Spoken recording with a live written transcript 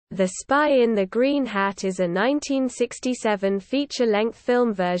The Spy in the Green Hat is a 1967 feature-length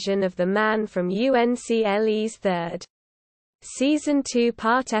film version of The Man from UNCLE's third Season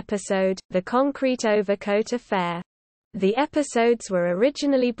 2-part episode, The Concrete Overcoat Affair. The episodes were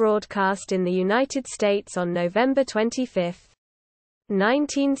originally broadcast in the United States on November 25,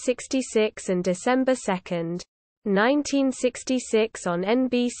 1966 and December 2, 1966 on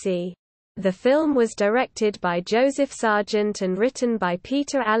NBC. The film was directed by Joseph Sargent and written by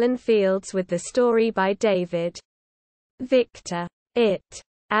Peter Allen Fields with the story by David Victor. It,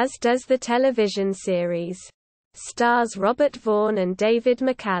 as does the television series, stars Robert Vaughn and David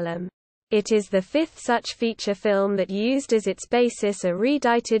McCallum. It is the fifth such feature film that used as its basis a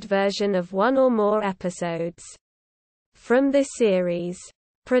reedited version of one or more episodes from the series.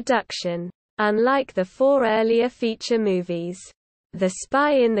 Production. Unlike the four earlier feature movies, The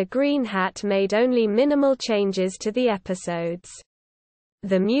Spy in the Green Hat made only minimal changes to the episodes.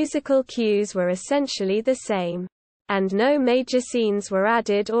 The musical cues were essentially the same, and no major scenes were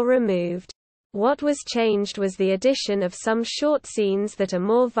added or removed. What was changed was the addition of some short scenes that are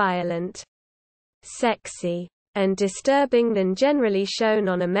more violent, sexy, and disturbing than generally shown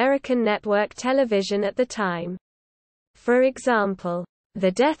on American network television at the time. For example,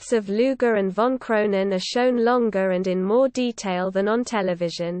 the deaths of Luger and von Cronen are shown longer and in more detail than on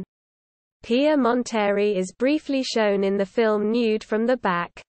television. Pia Monteri is briefly shown in the film nude from the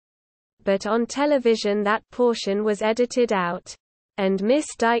back. But on television that portion was edited out. And Miss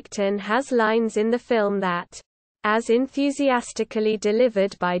Diketon has lines in the film that, as enthusiastically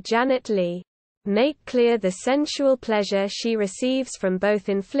delivered by Janet Leigh, make clear the sensual pleasure she receives from both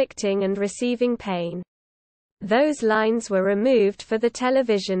inflicting and receiving pain. Those lines were removed for the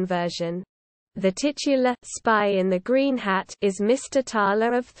television version. The titular spy in the green hat is Mr.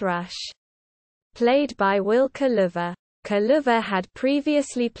 Thaler of Thrush, played by Will Kaluva. Kaluva had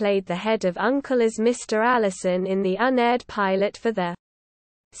previously played the head of Uncle as Mr. Allison in the unaired pilot for the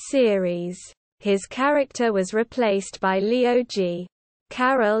series. His character was replaced by Leo G.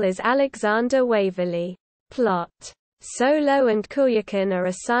 Carroll as Alexander Waverly. Plot. Solo and Kuyukin are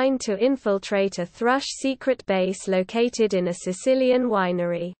assigned to infiltrate a Thrush secret base located in a Sicilian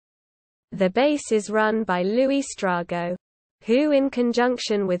winery. The base is run by Louis Strago, who in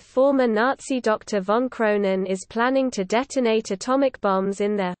conjunction with former Nazi Dr. von Cronen is planning to detonate atomic bombs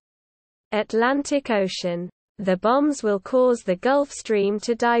in the Atlantic Ocean. The bombs will cause the Gulf Stream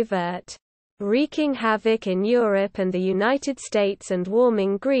to divert, wreaking havoc in Europe and the United States and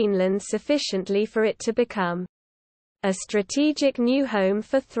warming Greenland sufficiently for it to become a strategic new home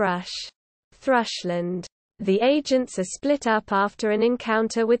for Thrush. Thrushland. The agents are split up after an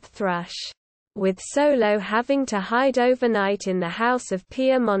encounter with Thrush, with Solo having to hide overnight in the house of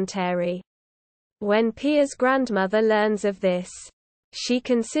Pia Monteri. When Pia's grandmother learns of this, she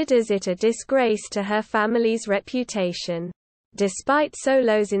considers it a disgrace to her family's reputation, despite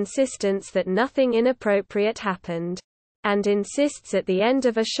Solo's insistence that nothing inappropriate happened, and insists at the end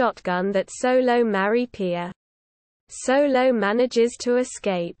of a shotgun that Solo marry Pia. Solo manages to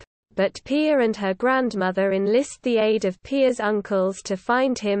escape, but Pia and her grandmother enlist the aid of Pia's uncles to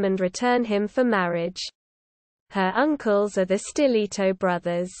find him and return him for marriage. Her uncles are the Stilito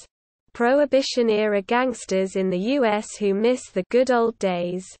brothers, Prohibition-era gangsters in the U.S. who miss the good old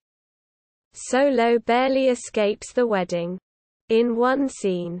days. Solo barely escapes the wedding. In one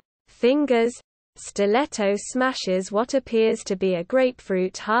scene, Stiletto smashes what appears to be a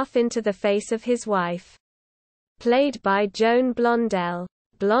grapefruit half into the face of his wife, played by Joan Blondell.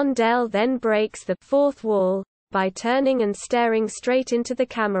 Blondell then breaks the fourth wall by turning and staring straight into the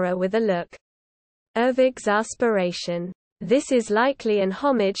camera with a look of exasperation. This is likely an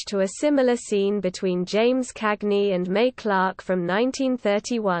homage to a similar scene between James Cagney and Mae Clarke from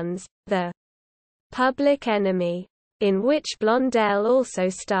 1931's The Public Enemy, in which Blondell also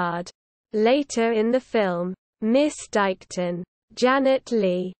starred. Later in the film, Miss Diketon, Janet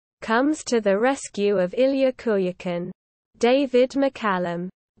Leigh, comes to the rescue of Ilya Kuyukin, David McCallum,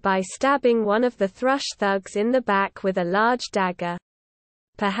 by stabbing one of the Thrush thugs in the back with a large dagger.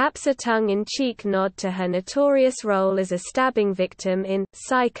 Perhaps a tongue-in-cheek nod to her notorious role as a stabbing victim in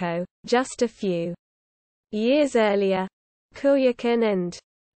Psycho, just a few years earlier. Kuyukin and,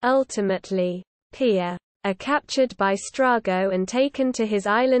 ultimately, Pia are captured by Strago and taken to his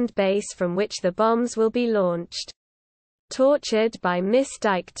island base from which the bombs will be launched. Tortured by Miss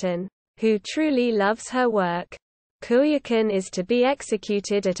Diketon, who truly loves her work, Kuyukin is to be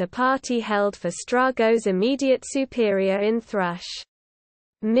executed at a party held for Strago's immediate superior in Thrush,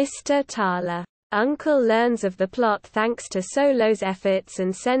 Mr. Thaler. Uncle learns of the plot thanks to Solo's efforts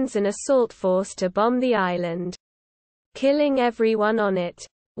and sends an assault force to bomb the island, killing everyone on it.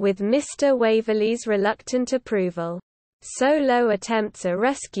 with Mr. Waverley's reluctant approval. Solo attempts a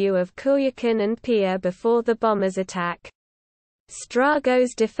rescue of Kuyukin and Pia before the bombers attack.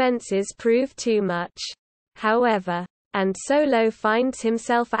 Strago's defenses prove too much. However, and Solo finds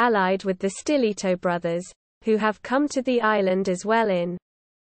himself allied with the Stilito brothers, who have come to the island as well in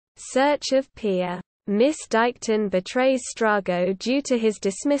search of Pia. Miss Diketon betrays Strago due to his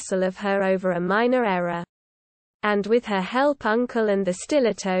dismissal of her over a minor error. And with her help Uncle and the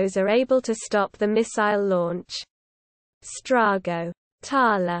Stilitos are able to stop the missile launch. Strago,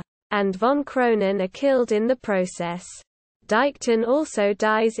 Tala, and von Cronen are killed in the process. Diketon also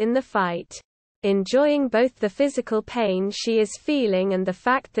dies in the fight. Enjoying both the physical pain she is feeling and the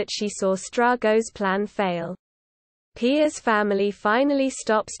fact that she saw Strago's plan fail. Pia's family finally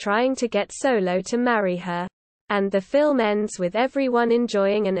stops trying to get Solo to marry her. And the film ends with everyone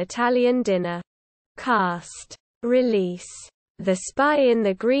enjoying an Italian dinner. Cast. Release. The Spy in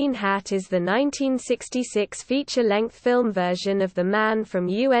the Green Hat is the 1966 feature-length film version of The Man from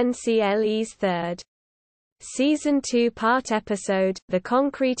UNCLE's third Season 2-part episode, The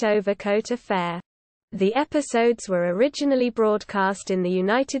Concrete Overcoat Affair. The episodes were originally broadcast in the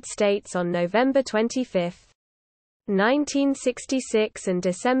United States on November 25, 1966 and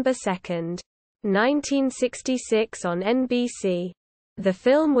December 2, 1966 on NBC. The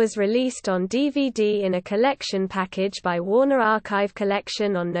film was released on DVD in a collection package by Warner Archive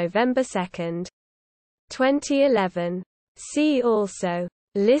Collection on November 2, 2011. See also: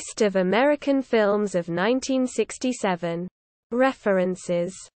 List of American films of 1967.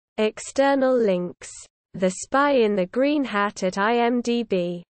 References. External links. The Spy in the Green Hat at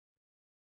IMDb.